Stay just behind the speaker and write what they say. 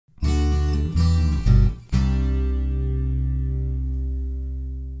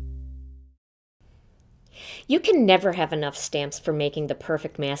You can never have enough stamps for making the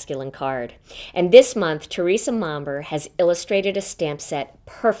perfect masculine card. And this month, Teresa Momber has illustrated a stamp set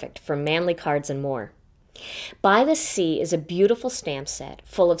perfect for manly cards and more. By the Sea is a beautiful stamp set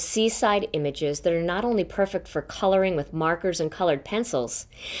full of seaside images that are not only perfect for coloring with markers and colored pencils,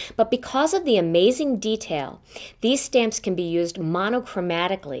 but because of the amazing detail, these stamps can be used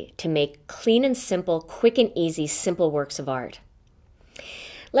monochromatically to make clean and simple, quick and easy, simple works of art.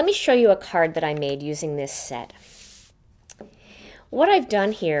 Let me show you a card that I made using this set. What I've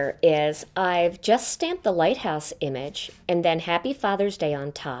done here is I've just stamped the lighthouse image and then Happy Father's Day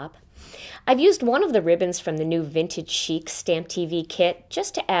on top. I've used one of the ribbons from the new Vintage Chic Stamp TV kit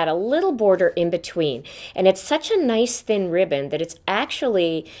just to add a little border in between. And it's such a nice thin ribbon that it's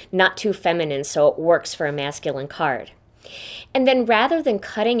actually not too feminine, so it works for a masculine card. And then rather than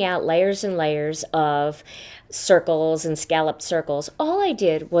cutting out layers and layers of circles and scalloped circles, all I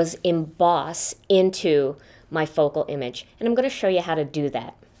did was emboss into my focal image. And I'm going to show you how to do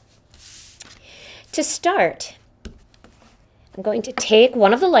that. To start, I'm going to take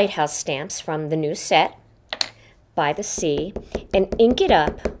one of the lighthouse stamps from the new set, By the Sea, and ink it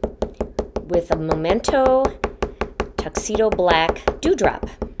up with a Memento Tuxedo Black Dewdrop.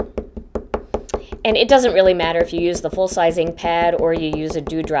 And it doesn't really matter if you use the full-size ink pad or you use a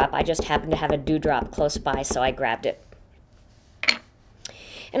dewdrop. I just happen to have a dewdrop close by, so I grabbed it.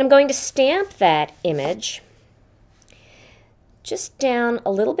 And I'm going to stamp that image just down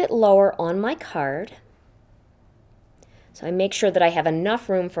a little bit lower on my card. So I make sure that I have enough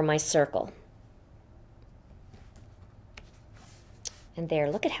room for my circle. And there,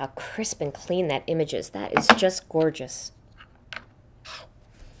 look at how crisp and clean that image is. That is just gorgeous.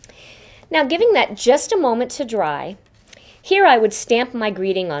 Now, giving that just a moment to dry, here I would stamp my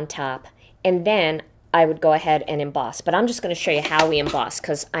greeting on top, and then I would go ahead and emboss. But I'm just going to show you how we emboss,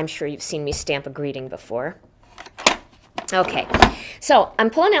 because I'm sure you've seen me stamp a greeting before. Okay, so I'm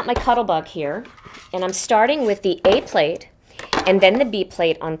pulling out my Cuttlebug here, and I'm starting with the A plate and then the B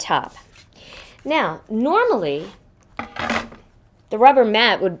plate on top. Now, normally, the rubber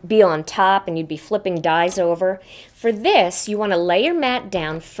mat would be on top and you'd be flipping dies over. For this, you want to lay your mat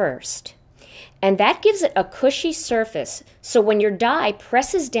down first. And that gives it a cushy surface, so when your die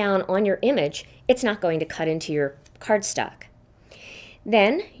presses down on your image, it's not going to cut into your cardstock.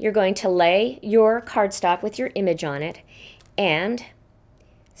 Then you're going to lay your cardstock with your image on it and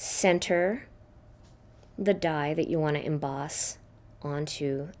center the die that you want to emboss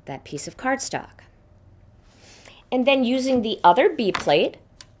onto that piece of cardstock. And then using the other B plate,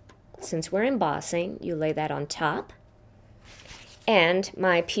 since we're embossing, you lay that on top. And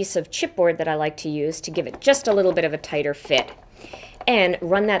my piece of chipboard that I like to use to give it just a little bit of a tighter fit. And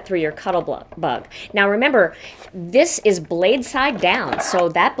run that through your Cuttlebug. Now remember, this is blade side down, so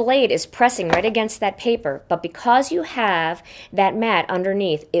that blade is pressing right against that paper, but because you have that mat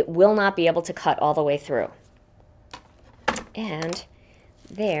underneath, it will not be able to cut all the way through. And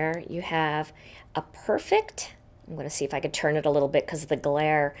there you have a perfect, I'm going to see if I could turn it a little bit because of the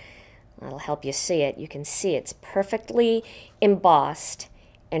glare. That'll help you see it. You can see it's perfectly embossed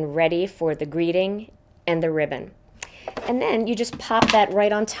and ready for the greeting and the ribbon. And then you just pop that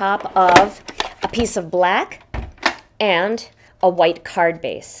right on top of a piece of black and a white card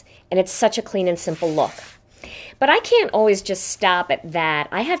base. And it's such a clean and simple look. But I can't always just stop at that.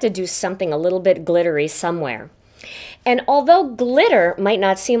 I have to do something a little bit glittery somewhere. And although glitter might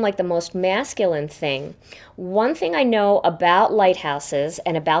not seem like the most masculine thing, one thing I know about lighthouses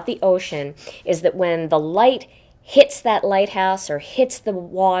and about the ocean is that when the light hits that lighthouse or hits the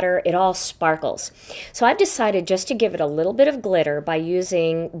water, it all sparkles. So I've decided just to give it a little bit of glitter by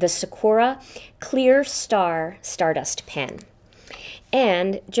using the Sakura Clear Star Stardust pen.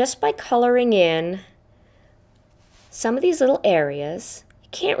 And just by coloring in some of these little areas, you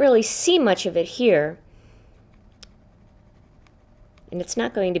can't really see much of it here, and it's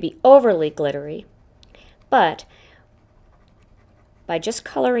not going to be overly glittery, but by just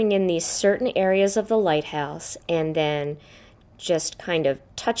coloring in these certain areas of the lighthouse and then just kind of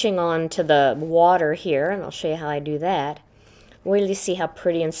touching on to the water here, and I'll show you how I do that, wait till you see how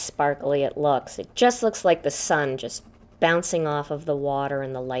pretty and sparkly it looks. It just looks like the sun just bouncing off of the water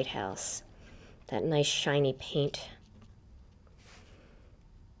in the lighthouse. That nice shiny paint.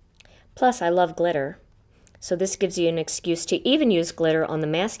 Plus, I love glitter. So this gives you an excuse to even use glitter on the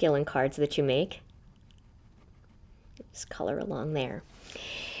masculine cards that you make. Just color along there.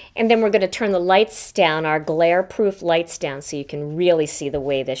 And then we're going to turn the lights down, our glare-proof lights down, so you can really see the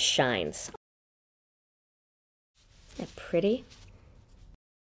way this shines. Isn't that pretty?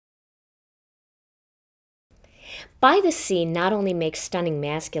 By the Sea not only makes stunning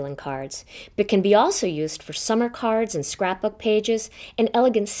masculine cards, but can be also used for summer cards and scrapbook pages and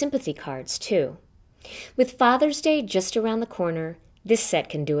elegant sympathy cards, too. With Father's Day just around the corner, this set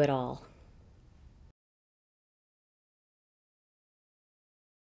can do it all.